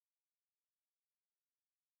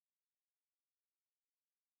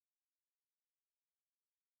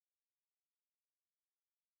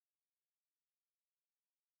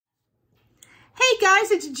Hey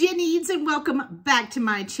guys, it's Jen Eads and welcome back to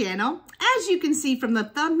my channel. As you can see from the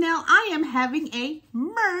thumbnail, I am having a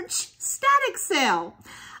merch static sale.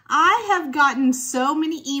 I have gotten so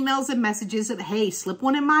many emails and messages of, hey, slip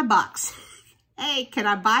one in my box. Hey, can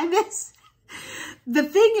I buy this? The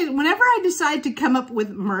thing is, whenever I decide to come up with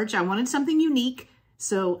merch, I wanted something unique.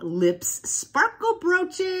 So lips sparkle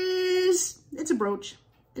brooches. It's a brooch.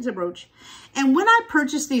 It's a brooch. And when I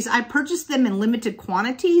purchased these, I purchased them in limited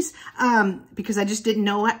quantities because I just didn't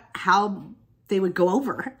know how they would go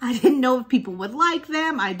over. I didn't know if people would like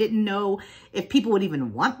them. I didn't know if people would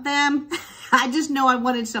even want them. I just know I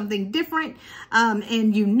wanted something different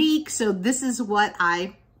and unique. So this is what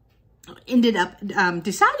I ended up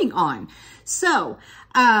deciding on. So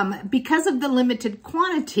because of the limited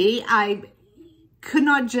quantity, I could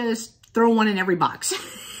not just throw one in every box.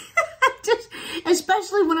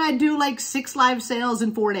 Especially when I do like 6 live sales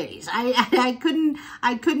in 4 days. I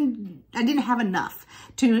didn't have enough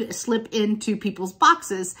to slip into people's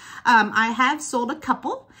boxes. I have sold a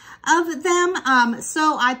couple of them.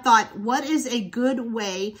 So I thought, what is a good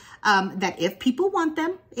way that if people want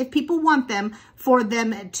them, for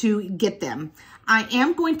them to get them? I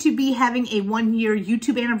am going to be having a 1-year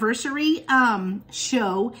YouTube anniversary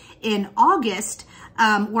show in August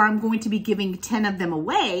where I'm going to be giving 10 of them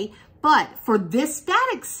away. But for this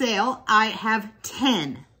static sale, I have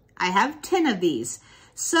 10. I have 10 of these.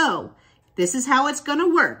 So this is how it's going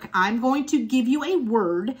to work. I'm going to give you a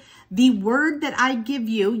word. The word that I give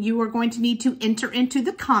you, you are going to need to enter into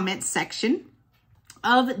the comment section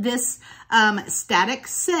of this static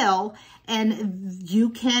sale, and you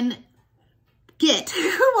can get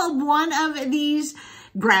one of these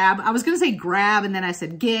I was going to say grab, and then I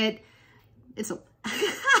said get. It's a...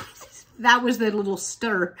 That was the little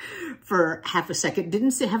stir for half a second.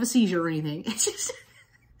 Didn't have a seizure or anything. It's just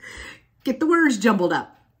get the words jumbled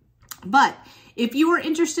up. But if you are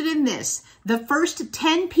interested in this, the first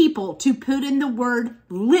 10 people to put in the word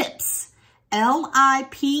lips,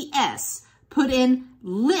 L-I-P-S, put in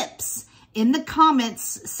lips in the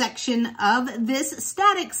comments section of this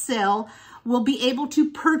static sale will be able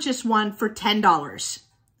to purchase one for $10.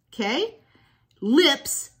 Okay?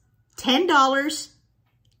 Lips, $10.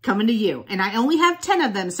 Coming to you. And I only have 10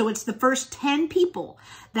 of them, so it's the first 10 people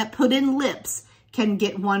that put in lips can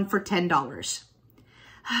get one for $10.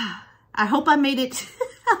 I hope I made it,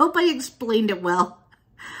 I hope I explained it well.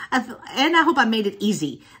 And I hope I made it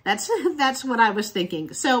easy. That's what I was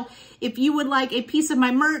thinking. So if you would like a piece of my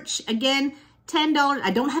merch, again, $10.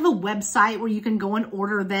 I don't have a website where you can go and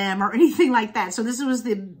order them or anything like that. So this was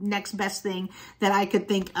the next best thing that I could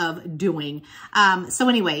think of doing. So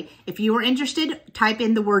anyway, if you are interested, type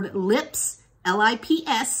in the word lips,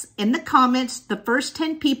 L-I-P-S, in the comments. The first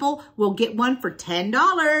 10 people will get one for $10.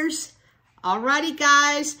 Alrighty,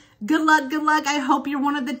 guys. Good luck, good luck. I hope you're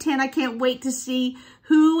one of the 10. I can't wait to see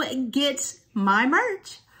who gets my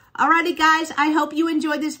merch. Alrighty, guys. I hope you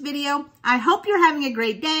enjoyed this video. I hope you're having a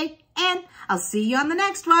great day, and I'll see you on the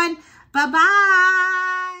next one.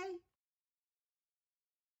 Bye-bye.